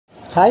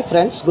Hi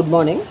friends, good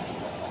morning.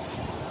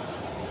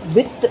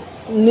 With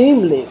neem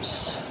leaves,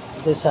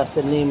 these are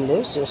the neem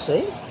leaves, you see.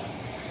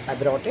 I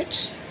brought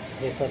it.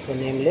 These are the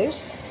neem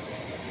leaves.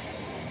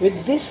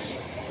 With this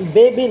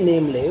baby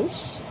neem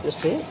leaves, you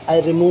see,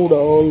 I removed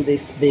all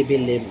these baby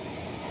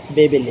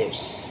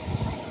leaves.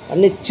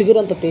 అన్ని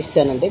చిగురు అంతా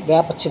తీసానండి,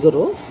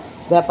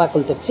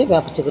 వేపాకులు తెచ్చి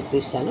వేప చిగురు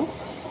తీసాను.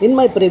 In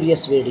my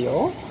previous video,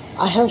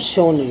 I have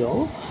shown you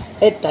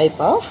a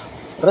type of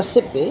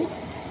recipe.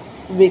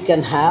 We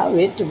can have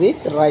it with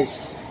rice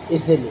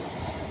easily.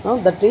 Now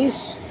that is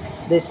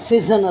the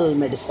seasonal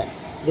medicine.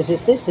 This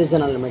is the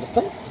seasonal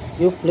medicine.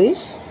 You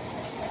please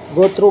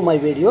go through my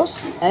videos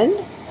and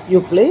you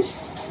please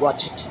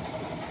watch it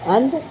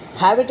and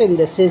have it in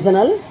the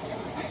seasonal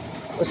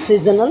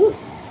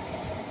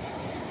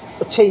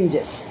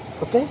changes.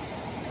 Okay,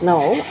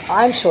 now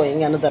I am showing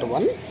another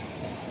one.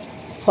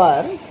 For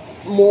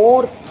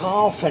more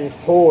cough and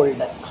cold,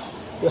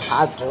 you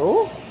have to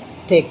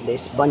take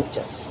this bunch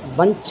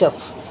of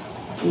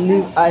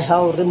leaf. I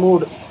have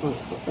removed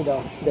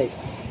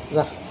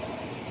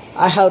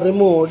I have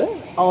removed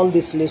all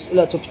these leaves.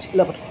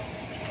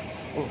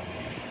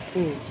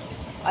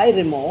 I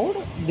removed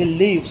the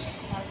leaves,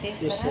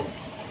 you see,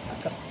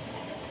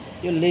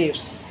 your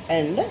leaves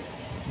and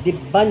the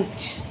bunch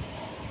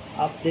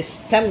of the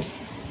stems.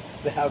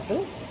 We have to,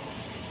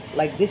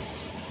 like this,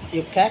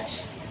 you catch,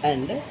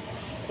 and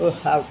you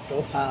have to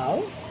have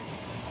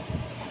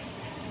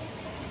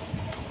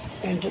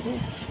into the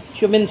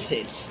cumin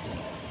seeds.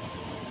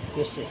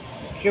 You see,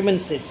 cumin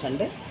seeds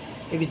and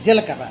ఇవి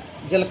జీలకర్ర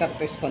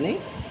తీసుకొని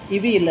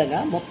ఇవి ఇలాగా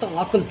మొత్తం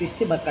ఆకులు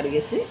తీసి బాగా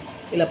కడిగేసి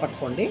ఇలా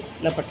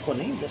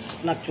పట్టుకొని జస్ట్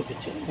నాకు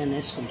చూపించు, నేను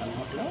వేసుకుంటాను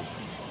నోట్లో.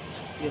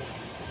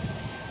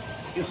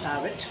 You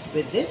have it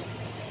with this.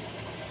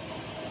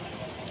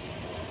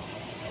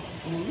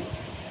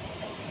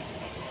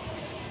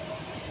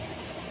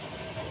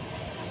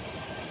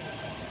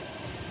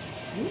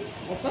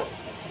 Okay,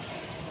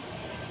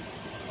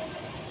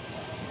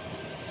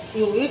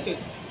 you eat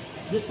it.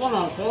 This one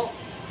also,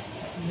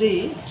 the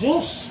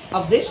juice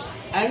of this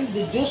and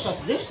the juice of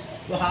this,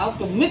 you have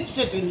to mix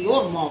it in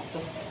your mouth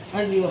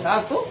and you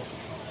have to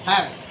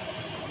have.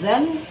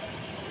 Then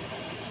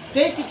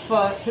take it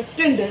for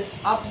 15 days.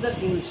 After that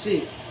you will see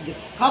the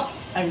cough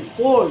and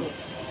cold,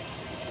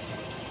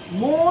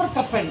 more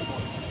cough and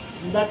cold.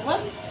 That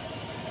one,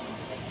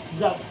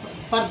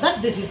 for that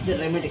this is the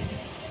remedy.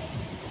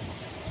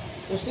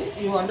 You see,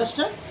 you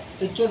understand?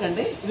 ఇది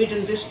చూడండి,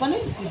 వీటిని తీసుకొని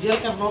ఈ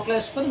జీలకర్ర నోట్లో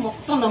వేసుకొని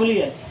మొత్తం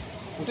నమిలియాలి.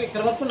 అంటే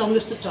ఇక్కడ వరకు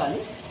నమిలిస్తే చాలు,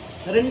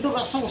 రెండు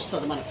రసం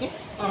వస్తుంది మనకి.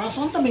 ఆ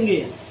రసం అంతా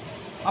మింగేయాలి.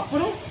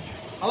 అప్పుడు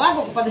అలాగ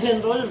ఒక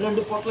 15 రోజులు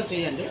 2 పూటలు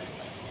చేయండి.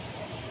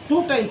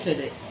 2 times a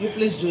day. You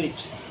please do it.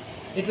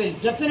 It will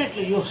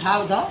definitely, you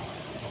have the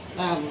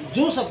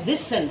juice of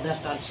this and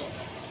that also.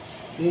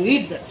 You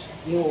eat that,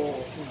 you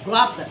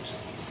grab that.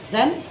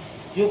 Then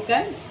you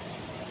can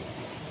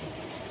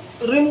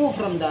remove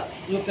from the,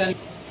 you can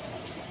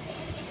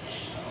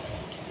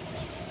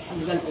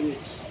engulfing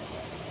it.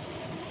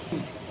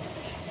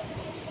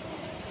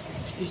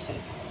 You see,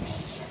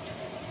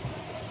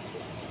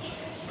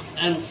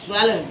 and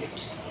swallowing it,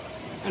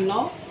 and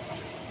now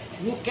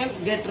you can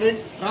get rid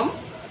from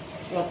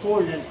your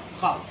cold and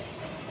cough.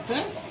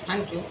 Okay,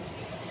 thank you.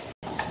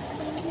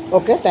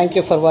 Okay, thank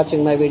you for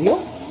watching my video.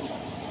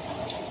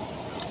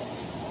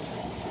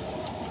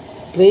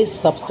 Please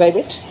subscribe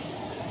it,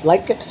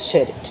 like it,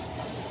 share it.